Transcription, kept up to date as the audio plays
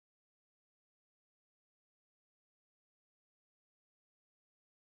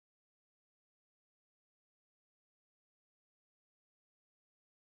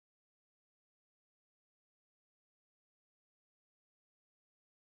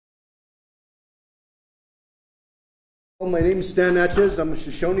My name is Stan Natchez. I'm a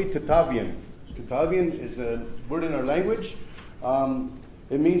Shoshone Tatavian. Tatavian is a word in our language.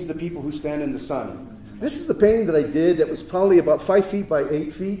 It means the people who stand in the sun. This is a painting that I did that was probably about 5 feet by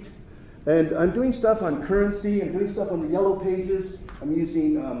 8 feet. And I'm doing stuff on currency. I'm doing stuff on the yellow pages. I'm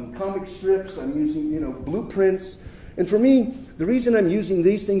using comic strips. I'm using, blueprints. And for me, the reason I'm using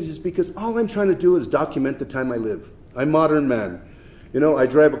these things is because all I'm trying to do is document the time I live. I'm a modern man. I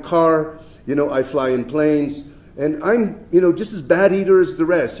drive a car. I fly in planes. And I'm, just as bad eater as the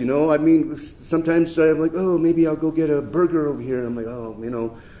rest, I mean, sometimes I'm like, oh, maybe I'll go get a burger over here. I'm like,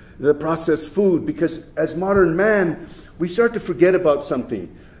 oh, the processed food. Because as modern man, we start to forget about something.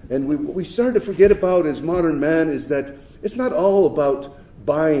 And what we start to forget about as modern man is that it's not all about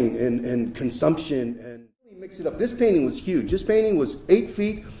buying and consumption. And mix it up. This painting was huge. This painting was 8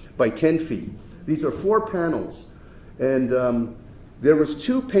 feet by 10 feet. These are 4 panels. And there was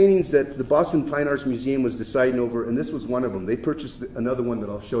 2 paintings that the Boston Fine Arts Museum was deciding over, and this was one of them. They purchased another one that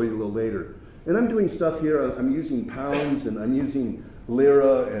I'll show you a little later. And I'm doing stuff here. I'm using pounds, and I'm using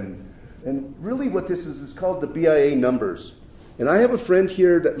lira, and really what this is called the BIA numbers. And I have a friend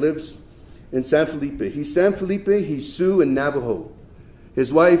here that lives in San Felipe. He's San Felipe, he's Sioux and Navajo.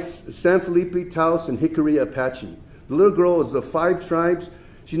 His wife, San Felipe, Taos, and Hickory Apache. The little girl is of 5 tribes.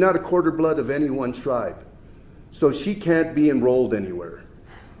 She's not a quarter blood of any one tribe. So she can't be enrolled anywhere.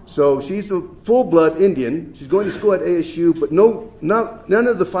 So she's a full-blood Indian. She's going to school at ASU, but none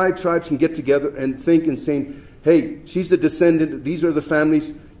of the 5 tribes can get together and think and say, hey, she's a descendant, these are the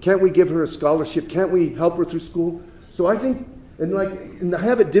families, can't we give her a scholarship, can't we help her through school? So I think, and I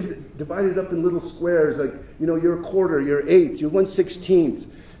have it divided up in little squares, like, you're a quarter, you're 1/8, you're 1/16.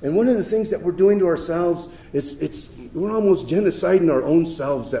 And one of the things that we're doing to ourselves is we're almost genociding our own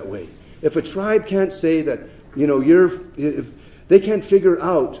selves that way. If a tribe can't say that, if they can't figure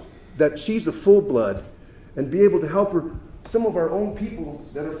out that she's a full blood and be able to help her, some of our own people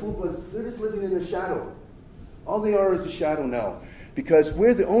that are full bloods, they're just living in the shadow. All they are is a shadow now, because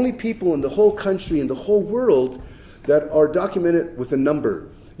we're the only people in the whole country, in the whole world, that are documented with a number.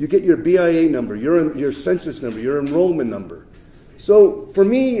 You get your BIA number, your census number, your enrollment number. So for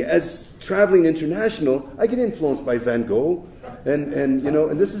me, as traveling international, I get influenced by Van Gogh, and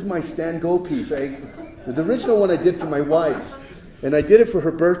this is my Stan Gogh piece. The original one I did for my wife, and I did it for her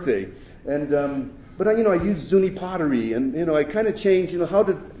birthday. But I used Zuni pottery, and I kind of changed.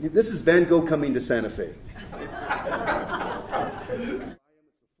 This is Van Gogh coming to Santa Fe,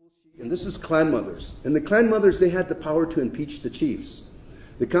 and this is clan mothers. And the clan mothers, they had the power to impeach the chiefs.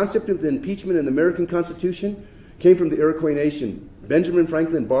 The concept of the impeachment in the American Constitution came from the Iroquois Nation. Benjamin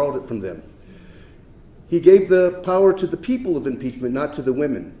Franklin borrowed it from them. He gave the power to the people of impeachment, not to the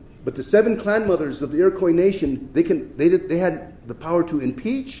women. But the 7 clan mothers of the Iroquois Nation, they had the power to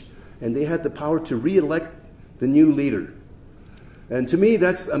impeach, and they had the power to re-elect the new leader. And to me,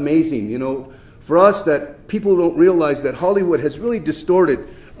 that's amazing. For us, that people don't realize that Hollywood has really distorted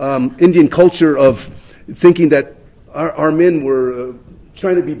Indian culture of thinking that our men were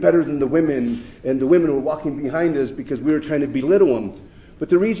trying to be better than the women, and the women were walking behind us because we were trying to belittle them. But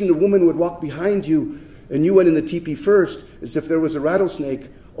the reason a woman would walk behind you and you went in the teepee first is if there was a rattlesnake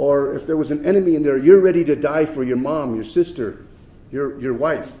or if there was an enemy in there, you're ready to die for your mom, your sister, your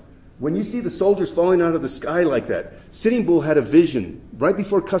wife. When you see the soldiers falling out of the sky like that, Sitting Bull had a vision right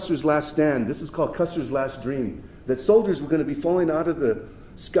before Custer's last stand. This is called Custer's last dream, that soldiers were going to be falling out of the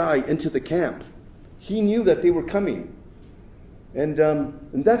sky into the camp. He knew that they were coming. And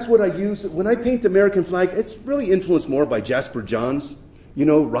that's what I use. When I paint the American flag, it's really influenced more by Jasper Johns,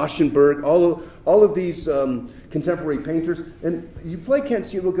 Rauschenberg, all of these contemporary painters. And you probably can't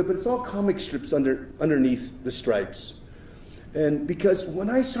see it real good, but it's all comic strips underneath the stripes. And because when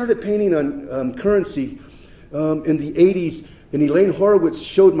I started painting on currency in the 80s, and Elaine Horowitz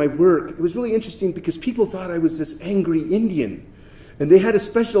showed my work, it was really interesting because people thought I was this angry Indian. And they had a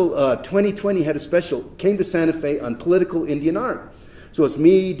special, 2020 had a special, came to Santa Fe on political Indian art. So it's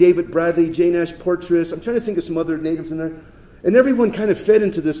me, David Bradley, Jane Ash Portress. I'm trying to think of some other natives in there. And everyone kind of fed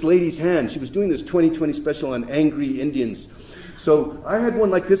into this lady's hand. She was doing this 2020 special on angry Indians. So I had one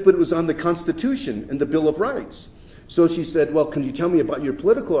like this, but it was on the Constitution and the Bill of Rights. So she said, well, can you tell me about your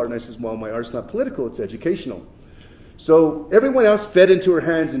political art? And I said, well, my art's not political, it's educational. So everyone else fed into her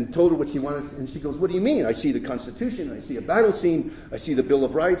hands and told her what she wanted. And she goes, what do you mean? I see the Constitution, I see a battle scene, I see the Bill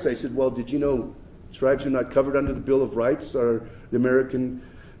of Rights. I said, well, did you know tribes are not covered under the Bill of Rights or the American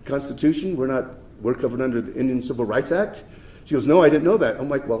Constitution? We're covered under the Indian Civil Rights Act. She goes, no, I didn't know that. I'm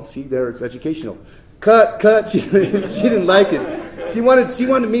like, well, see there, it's educational. Cut. She didn't like it. She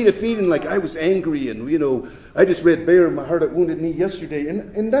wanted me to feed, and like I was angry, and you know, I just read "Bear in My Heart That Wounded Me" yesterday,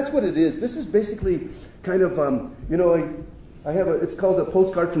 and that's what it is. This is basically kind of you know, I have it's called A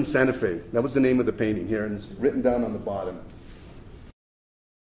Postcard from Santa Fe. That was the name of the painting here, and it's written down on the bottom.